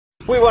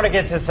We want to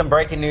get to some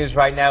breaking news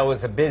right now. It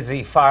was a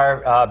busy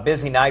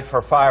night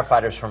for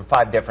firefighters from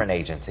 5 different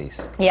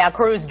agencies. Yeah,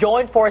 crews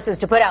joined forces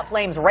to put out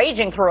flames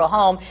raging through a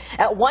home.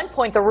 At one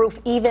point, the roof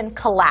even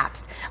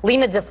collapsed.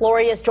 Lena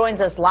DeFlorius joins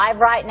us live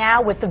right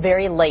now with the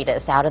very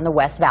latest out in the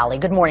West Valley.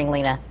 Good morning,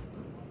 Lena.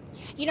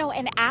 You know,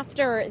 and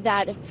after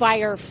that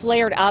fire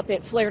flared up,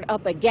 it flared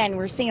up again.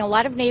 We're seeing a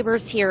lot of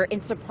neighbors here in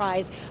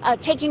surprise,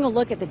 taking a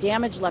look at the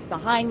damage left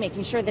behind,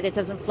 making sure that it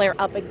doesn't flare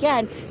up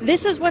again.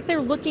 This is what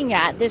they're looking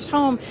at. This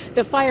home,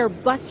 the fire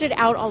busted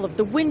out all of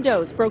the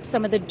windows, broke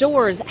some of the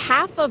doors.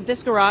 Half of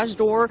this garage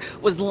door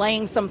was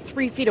laying some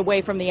 3 feet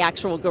away from the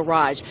actual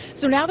garage.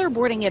 So now they're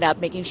boarding it up,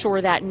 making sure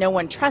that no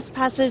one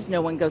trespasses,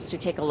 no one goes to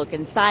take a look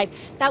inside.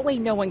 That way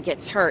no one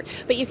gets hurt.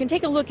 But you can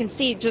take a look and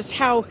see just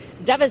how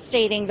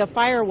devastating the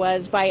fire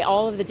was by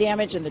all of the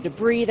damage and the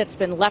debris that's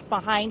been left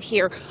behind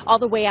here all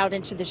the way out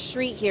into the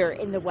street here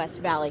in the West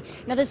Valley.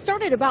 Now, this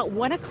started about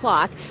 1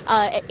 o'clock.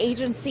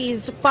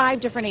 Agencies, 5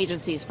 different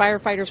agencies,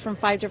 firefighters from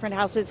 5 different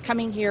houses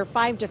coming here,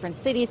 5 different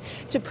cities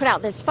to put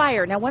out this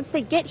fire. Now, once they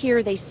get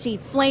here, they see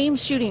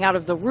flames shooting out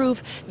of the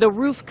roof. The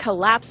roof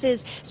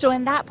collapses. So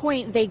in that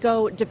point, they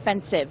go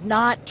defensive,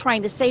 not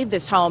trying to save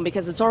this home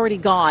because it's already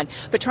gone,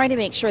 but trying to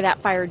make sure that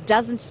fire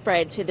doesn't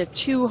spread to the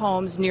 2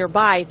 homes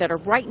nearby that are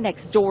right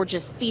next door,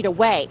 just feet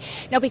away.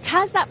 Now,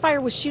 because that fire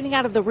was shooting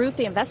out of the roof,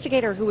 the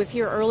investigator who was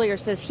here earlier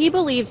says he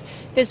believes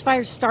this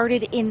fire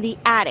started in the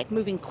attic,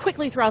 moving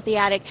quickly throughout the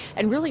attic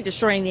and really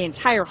destroying the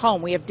entire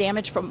home. We have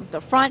damage from the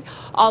front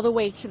all the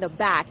way to the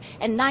back.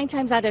 And 9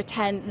 times out of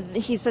 10,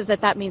 he says that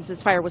that means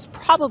this fire was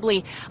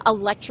probably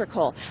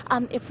electrical.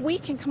 If we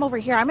can come over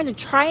here, I'm going to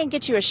try and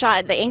get you a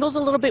shot. The angle's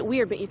a little bit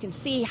weird, but you can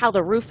see how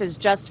the roof is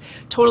just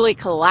totally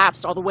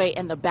collapsed all the way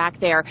in the back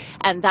there.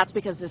 And that's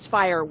because this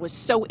fire was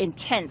so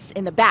intense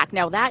in the back.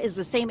 Now, that is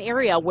the same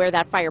area where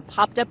that fire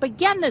popped up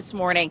again this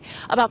morning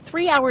about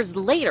 3 hours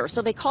later.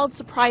 So they called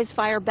surprise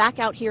fire back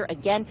out here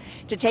again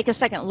to take a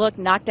second look,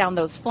 knock down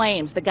those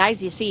flames. The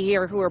guys you see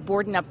here who are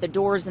boarding up the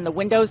doors and the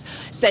windows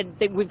said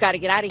that we've got to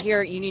get out of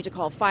here. You need to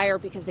call fire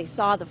because they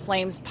saw the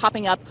flames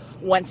popping up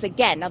once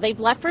again. Now, they've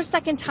left for a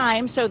second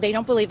time, so they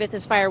don't believe that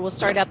this fire will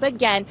start up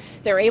again.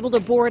 They're able to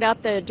board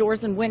up the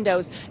doors and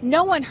windows.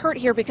 No one hurt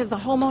here because the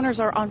homeowners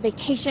are on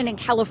vacation in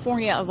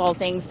California, of all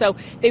things, so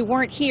they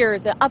weren't here.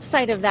 The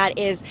upside of that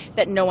is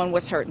that no one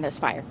was hurt in this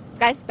fire.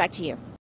 Guys, back to you.